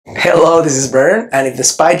Hello, this is Bern, and if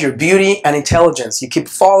despite your beauty and intelligence you keep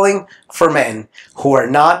falling for men who are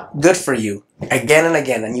not good for you again and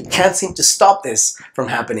again, and you can't seem to stop this from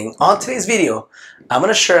happening, on today's video, I'm going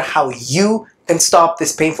to share how you can stop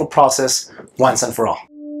this painful process once and for all.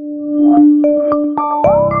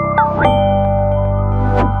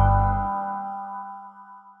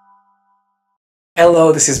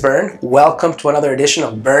 Hello, this is Bern. Welcome to another edition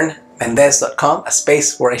of BernMendez.com, a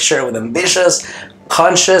space where I share with ambitious,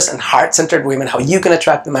 conscious, and heart-centered women how you can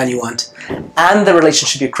attract the man you want and the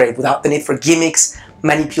relationship you crave without the need for gimmicks,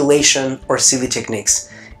 manipulation, or silly techniques.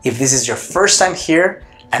 If this is your first time here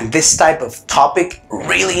and this type of topic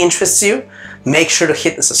really interests you, make sure to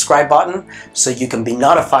hit the subscribe button so you can be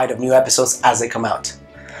notified of new episodes as they come out.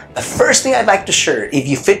 The first thing I'd like to share, if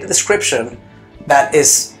you fit the description that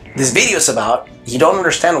is this video is about, you don't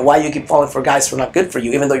understand why you keep falling for guys who are not good for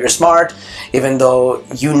you, even though you're smart, even though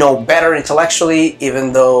you know better intellectually,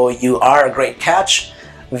 even though you are a great catch,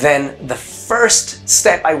 then the first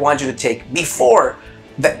step I want you to take before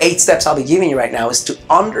the 8 steps I'll be giving you right now is to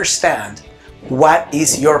understand what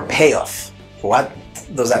is your payoff. What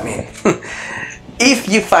does that mean? If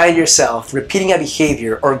you find yourself repeating a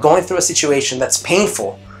behavior or going through a situation that's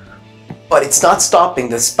painful, but it's not stopping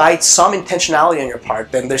despite some intentionality on your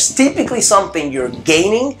part, then there's typically something you're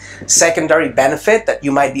gaining, secondary benefit that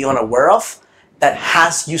you might be unaware of, that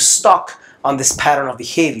has you stuck on this pattern of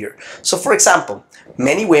behavior. So for example,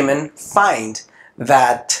 many women find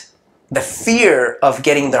that the fear of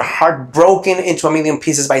getting their heart broken into a million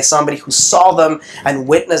pieces by somebody who saw them and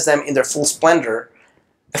witnessed them in their full splendor,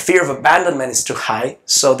 the fear of abandonment is too high,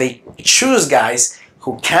 so they choose guys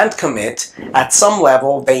who can't commit. At some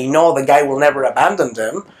level, they know the guy will never abandon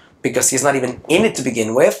them because he's not even in it to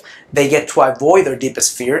begin with. They get to avoid their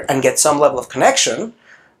deepest fear and get some level of connection.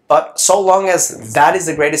 But so long as that is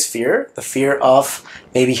the greatest fear, the fear of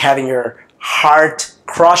maybe having your heart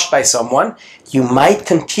crushed by someone, you might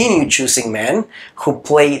continue choosing men who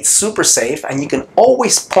play it super safe, and you can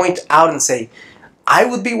always point out and say, I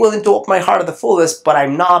would be willing to open my heart at the fullest, but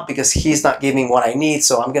I'm not because he's not giving what I need,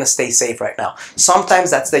 so I'm going to stay safe right now.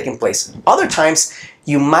 Sometimes that's taking place. Other times,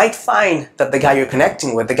 you might find that the guy you're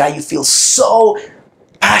connecting with, the guy you feel so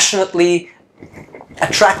passionately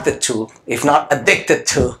attracted to, if not addicted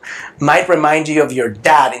to, might remind you of your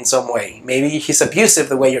dad in some way. Maybe he's abusive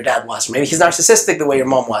the way your dad was. Maybe he's narcissistic the way your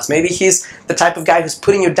mom was. Maybe he's the type of guy who's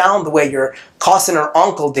putting you down the way your cousin or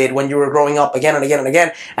uncle did when you were growing up again and again and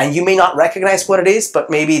again. And you may not recognize what it is, but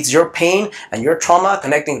maybe it's your pain and your trauma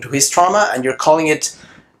connecting to his trauma, and you're calling it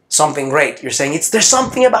something great. You're saying, there's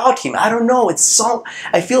something about him. I don't know.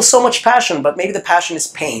 I feel so much passion, but maybe the passion is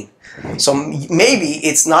pain. So maybe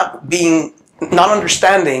it's not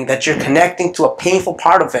understanding that you're connecting to a painful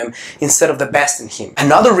part of him instead of the best in him.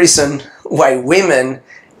 Another reason why women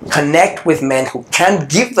connect with men who can't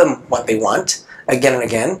give them what they want again and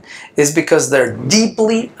again is because they're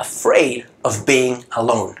deeply afraid of being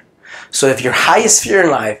alone. So if your highest fear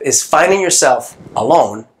in life is finding yourself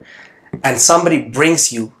alone and somebody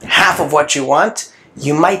brings you half of what you want,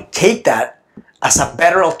 you might take that as a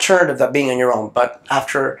better alternative than being on your own. But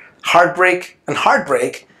after heartbreak and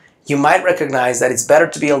heartbreak, you might recognize that it's better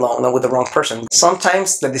to be alone than with the wrong person.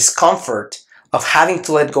 Sometimes the discomfort of having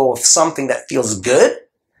to let go of something that feels good,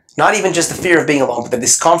 not even just the fear of being alone, but the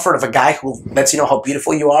discomfort of a guy who lets you know how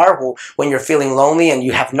beautiful you are, who when you're feeling lonely and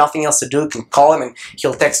you have nothing else to do, you can call him and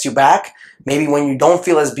he'll text you back. Maybe when you don't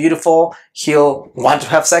feel as beautiful, he'll want to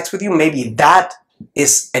have sex with you. Maybe that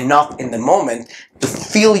is enough in the moment to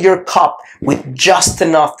fill your cup with just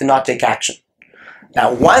enough to not take action.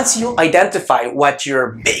 Now, once you identify what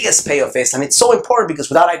your biggest payoff is, and it's so important because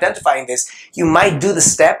without identifying this, you might do the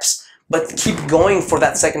steps, but keep going for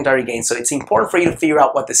that secondary gain. So it's important for you to figure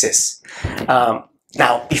out what this is.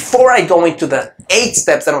 Now, before I go into the 8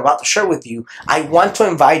 steps that I'm about to share with you, I want to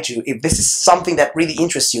invite you, if this is something that really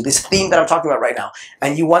interests you, this theme that I'm talking about right now,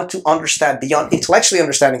 and you want to understand, beyond intellectually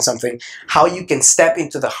understanding something, how you can step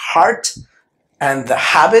into the heart and the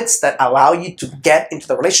habits that allow you to get into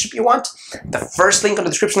the relationship you want, the first link in the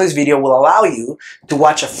description of this video will allow you to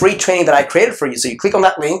watch a free training that I created for you. So you click on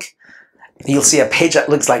that link, you'll see a page that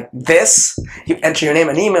looks like this. You enter your name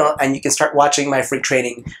and email, and you can start watching my free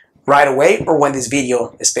training right away or when this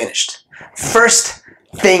video is finished. First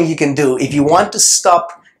thing you can do if you want to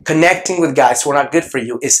stop connecting with guys who are not good for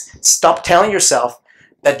you is stop telling yourself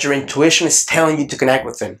that your intuition is telling you to connect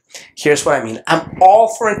with them. Here's what I mean. I'm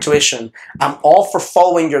all for intuition. I'm all for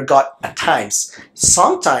following your gut at times.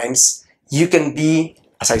 Sometimes you can be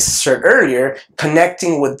as I said earlier,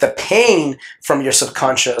 connecting with the pain from your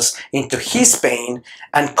subconscious into his pain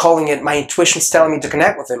and calling it, my intuition's telling me to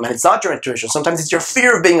connect with him. And it's not your intuition. Sometimes it's your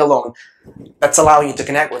fear of being alone that's allowing you to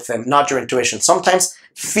connect with him, not your intuition. Sometimes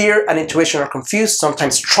fear and intuition are confused.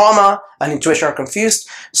 Sometimes trauma and intuition are confused.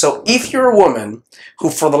 So if you're a woman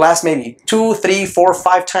who for the last maybe 2, 3, 4,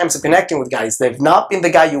 5 times of connecting with guys, they've not been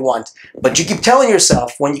the guy you want, but you keep telling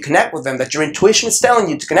yourself when you connect with them that your intuition is telling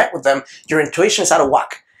you to connect with them, your intuition is out of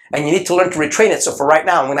whack. And you need to learn to retrain it. So for right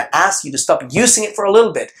now, I'm going to ask you to stop using it for a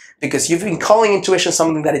little bit because you've been calling intuition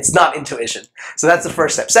something that it's not intuition. So that's the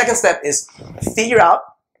first step. Second step is figure out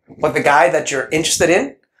what the guy that you're interested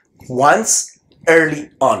in wants early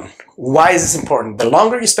on. Why is this important? The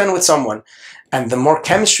longer you spend with someone and the more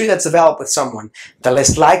chemistry that's developed with someone, the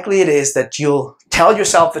less likely it is that you'll tell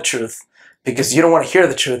yourself the truth because you don't want to hear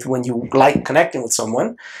the truth when you like connecting with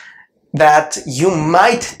someone. That you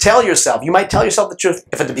might tell yourself the truth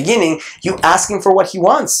if at the beginning you ask him for what he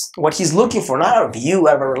wants, what he's looking for, not out of you,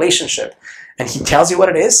 out of a relationship, and he tells you what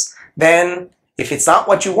it is, then if it's not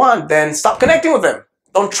what you want, then stop connecting with him.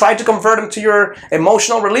 Don't try to convert him to your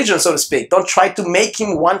emotional religion, so to speak. Don't try to make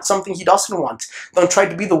him want something he doesn't want. Don't try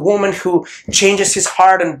to be the woman who changes his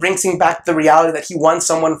heart and brings him back the reality that he wants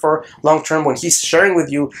someone for long term. When he's sharing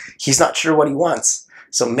with you, he's not sure what he wants.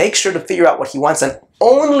 So make sure to figure out what he wants and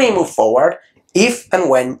only move forward if and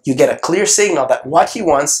when you get a clear signal that what he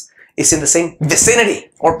wants is in the same vicinity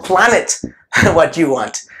or planet what you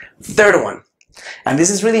want. Third one, and this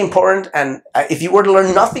is really important, and if you were to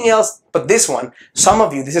learn nothing else but this one, some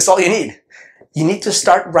of you, this is all you need. You need to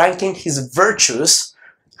start ranking his virtues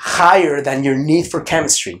higher than your need for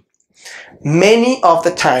chemistry. Many of the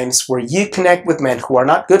times where you connect with men who are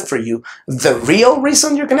not good for you, the real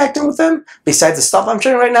reason you're connecting with them, besides the stuff I'm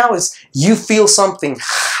sharing right now, is you feel something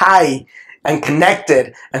high and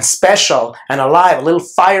connected and special and alive, a little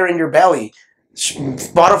fire in your belly,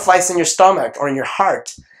 butterflies in your stomach or in your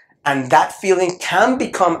heart. And that feeling can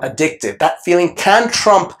become addictive. That feeling can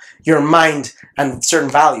trump your mind and certain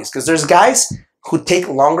values. Because there's guys who take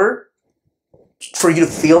longer for you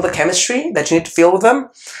to feel the chemistry that you need to feel with them.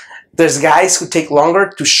 There's guys who take longer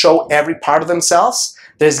to show every part of themselves.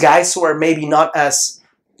 There's guys who are maybe not as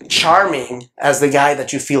charming as the guy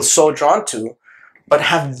that you feel so drawn to, but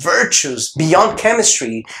have virtues beyond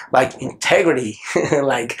chemistry, like integrity,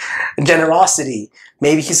 like generosity.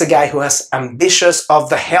 Maybe he's a guy who has ambitious of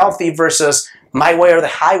the healthy versus my way or the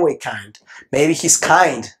highway kind. Maybe he's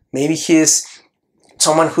kind. Maybe he's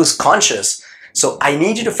someone who's conscious. So I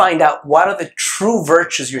need you to find out what are the true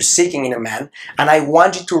virtues you're seeking in a man, and I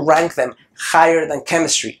want you to rank them higher than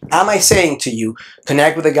chemistry. Am I saying to you,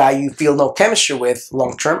 connect with a guy you feel no chemistry with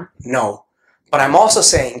long term? No. But I'm also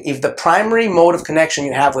saying if the primary mode of connection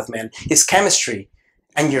you have with men is chemistry,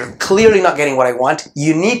 and you're clearly not getting what I want,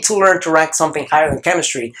 you need to learn to rank something higher than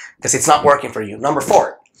chemistry because it's not working for you. Number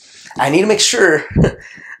 4, I need to make sure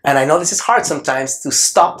and I know this is hard sometimes, to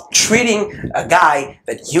stop treating a guy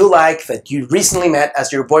that you like, that you recently met,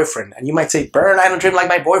 as your boyfriend. And you might say, Bern, I don't treat him like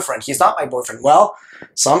my boyfriend. He's not my boyfriend. Well,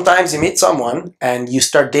 sometimes you meet someone and you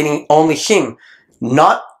start dating only him.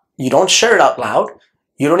 You don't share it out loud.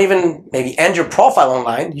 You don't even maybe end your profile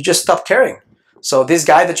online. You just stop caring. So this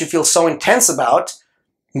guy that you feel so intense about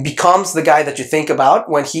becomes the guy that you think about.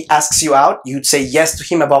 When he asks you out, you'd say yes to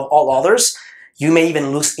him above all others. You may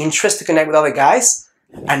even lose interest to connect with other guys.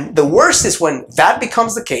 And the worst is when that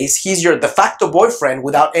becomes the case, he's your de facto boyfriend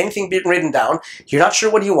without anything being written down. You're not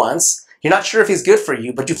sure what he wants. You're not sure if he's good for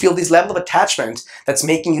you, but you feel this level of attachment that's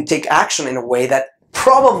making you take action in a way that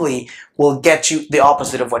probably will get you the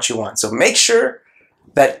opposite of what you want. So make sure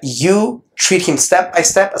that you treat him step by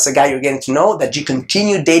step as a guy you're getting to know, that you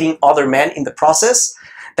continue dating other men in the process,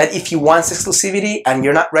 that if he wants exclusivity and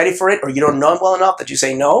you're not ready for it, or you don't know him well enough, that you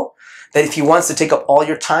say no, that if he wants to take up all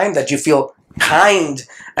your time, that you feel kind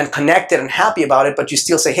and connected and happy about it, but you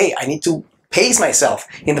still say, hey, I need to pace myself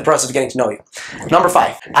in the process of getting to know you. Number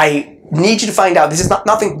 5, I need you to find out, this is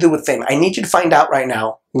nothing to do with fame, I need you to find out right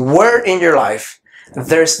now where in your life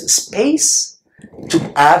there's space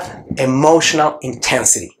to add emotional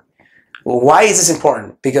intensity. Well, why is this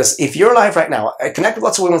important? Because if your life right now, I connect with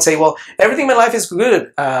lots of women and say, well, everything in my life is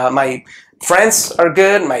good, my friends are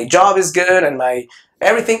good, my job is good, and my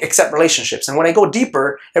everything except relationships. And when I go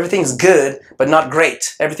deeper, everything's good, but not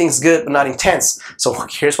great. Everything's good, but not intense. So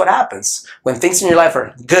here's what happens. When things in your life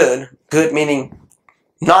are good, good meaning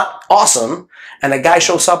not awesome, and a guy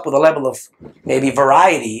shows up with a level of maybe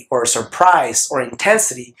variety or surprise or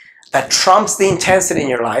intensity that trumps the intensity in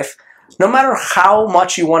your life, no matter how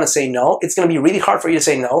much you want to say no, it's going to be really hard for you to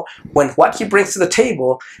say no when what he brings to the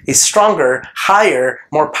table is stronger, higher,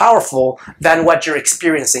 more powerful than what you're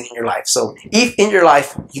experiencing in your life. So if in your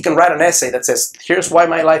life you can write an essay that says, here's why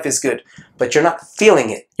my life is good, but you're not feeling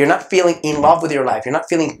it, you're not feeling in love with your life, you're not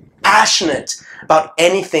feeling passionate about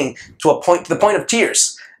anything to the point of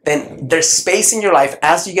tears, then there's space in your life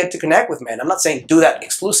as you get to connect with men. I'm not saying do that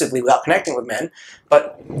exclusively without connecting with men,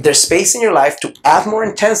 but there's space in your life to add more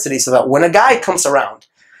intensity so that when a guy comes around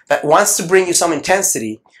that wants to bring you some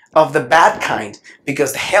intensity of the bad kind,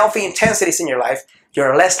 because the healthy intensities in your life,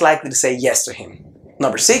 you're less likely to say yes to him.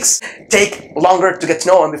 Number 6, take longer to get to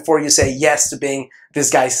know him before you say yes to being this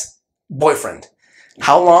guy's boyfriend.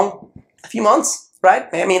 How long? A few months. Right?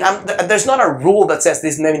 I mean, there's not a rule that says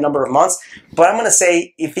this many number of months, but I'm going to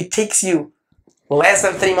say if it takes you less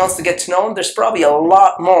than 3 months to get to know him, there's probably a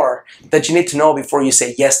lot more that you need to know before you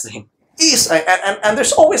say yes to him. And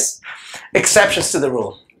there's always exceptions to the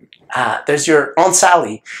rule. There's your Aunt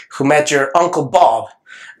Sally who met your Uncle Bob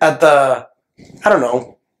at the, I don't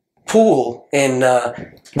know, pool in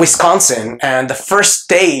Wisconsin, and the first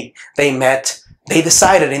day they met, they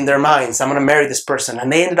decided in their minds, I'm going to marry this person,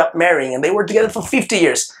 and they ended up marrying, and they were together for 50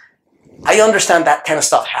 years. I understand that kind of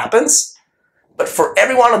stuff happens, but for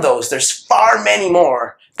every one of those, there's far many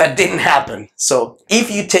more that didn't happen. So if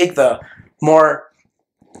you take the more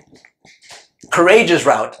courageous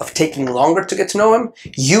route of taking longer to get to know him,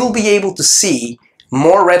 you'll be able to see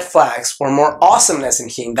more red flags or more awesomeness in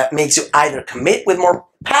him that makes you either commit with more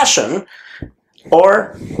passion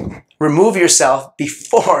or remove yourself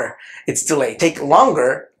before it's too late. Take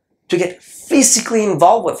longer to get physically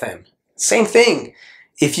involved with him. Same thing.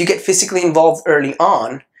 If you get physically involved early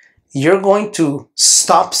on, you're going to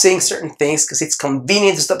stop saying certain things because it's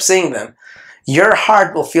convenient to stop saying them. Your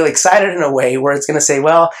heart will feel excited in a way where it's going to say,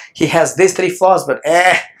 well, he has these 3 flaws, but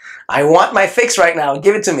I want my fix right now.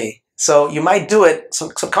 Give it to me. So you might do it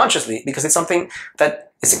subconsciously because it's something that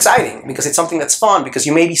is exciting, because it's something that's fun, because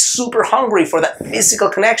you may be super hungry for that physical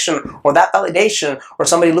connection or that validation or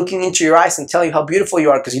somebody looking into your eyes and telling you how beautiful you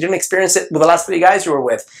are because you didn't experience it with the last 3 guys you were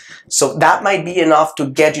with. So that might be enough to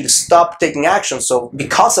get you to stop taking action. So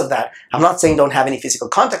because of that, I'm not saying don't have any physical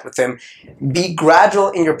contact with him. Be gradual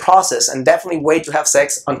in your process and definitely wait to have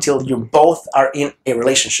sex until you both are in a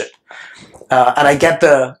relationship. And I get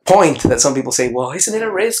the point that some people say, well, isn't it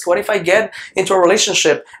a risk? What if I get into a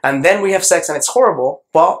relationship and then we have sex and it's horrible?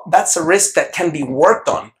 Well, that's a risk that can be worked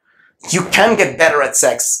on. You can get better at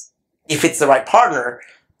sex if it's the right partner,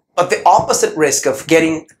 but the opposite risk of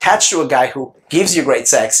getting attached to a guy who gives you great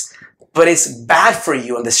sex, but it's bad for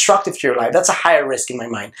you and destructive to your life, that's a higher risk in my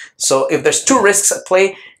mind. So if there's 2 risks at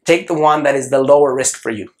play, take the one that is the lower risk for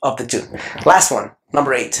you of the 2. Last one,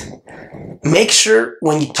 number 8. Make sure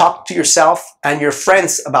when you talk to yourself and your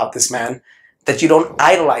friends about this man that you don't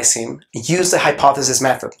idolize him. Use the hypothesis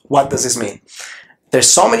method. What does this mean? There's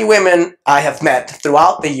so many women I have met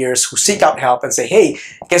throughout the years who seek out help and say, hey,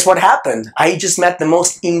 guess what happened? I just met the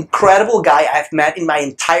most incredible guy I've met in my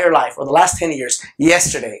entire life, or the last 10 years,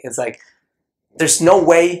 yesterday. It's like, there's no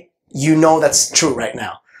way you know that's true right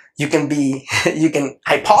now. You can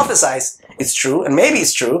hypothesize it's true, and maybe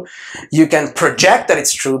it's true. You can project that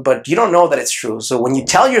it's true, but you don't know that it's true. So when you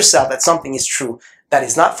tell yourself that something is true that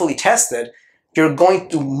is not fully tested, you're going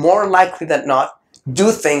to more likely than not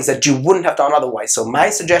do things that you wouldn't have done otherwise. So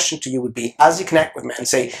my suggestion to you would be, as you connect with men,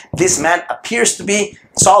 say, this man appears to be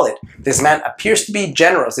solid. This man appears to be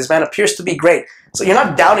generous. This man appears to be great. So you're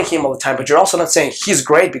not doubting him all the time, but you're also not saying he's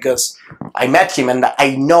great because I met him and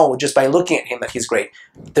I know just by looking at him that he's great.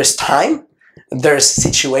 There's time, there's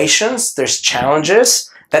situations, there's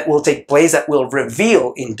challenges that will take place that will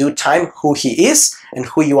reveal in due time who he is and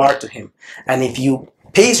who you are to him. And if you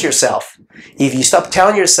pace yourself, if you stop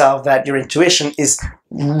telling yourself that your intuition is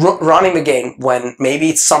running the game when maybe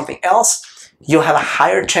it's something else, you'll have a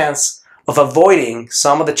higher chance of avoiding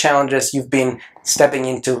some of the challenges you've been stepping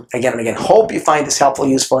into again and again. Hope you find this helpful,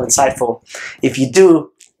 useful, and insightful. If you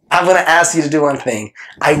do, I'm going to ask you to do one thing.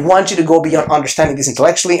 I want you to go beyond understanding this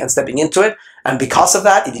intellectually and stepping into it. And because of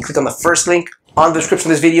that, if you click on the first link on the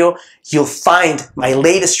description of this video, you'll find my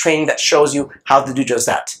latest training that shows you how to do just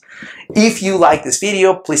that. If you like this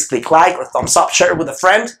video, please click like or thumbs up, share it with a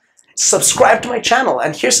friend, subscribe to my channel.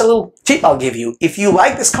 And here's a little tip I'll give you. If you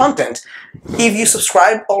like this content, if you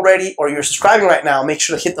subscribe already or you're subscribing right now, make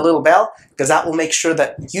sure to hit the little bell, because that will make sure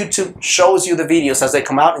that YouTube shows you the videos as they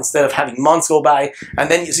come out instead of having months go by and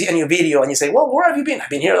then you see a new video and you say, well, where have you been? I've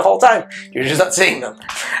been here the whole time. You're just not seeing them.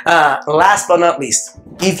 Last but not least,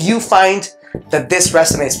 if you find that this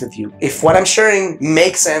resonates with you, if what I'm sharing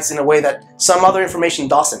makes sense in a way that some other information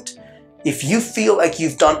doesn't, if you feel like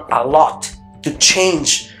you've done a lot to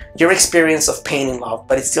change your experience of pain in love,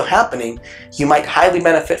 but it's still happening, you might highly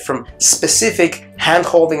benefit from specific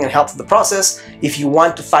hand-holding and help in the process. If you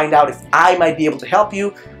want to find out if I might be able to help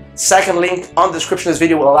you, second link on the description of this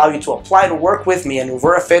video will allow you to apply to work with me, and if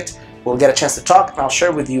we're a fit, we'll get a chance to talk, and I'll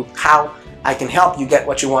share with you how I can help you get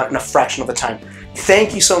what you want in a fraction of the time.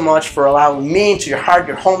 Thank you so much for allowing me into your heart,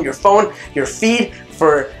 your home, your phone, your feed,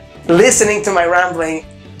 for listening to my rambling.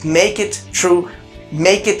 Make it true.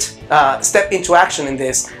 Make it step into action in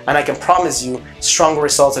this, and I can promise you stronger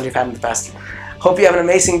results than you've had in the past. Hope you have an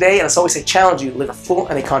amazing day, and as always, I challenge you to live a full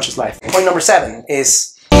and a conscious life. Point number 7 is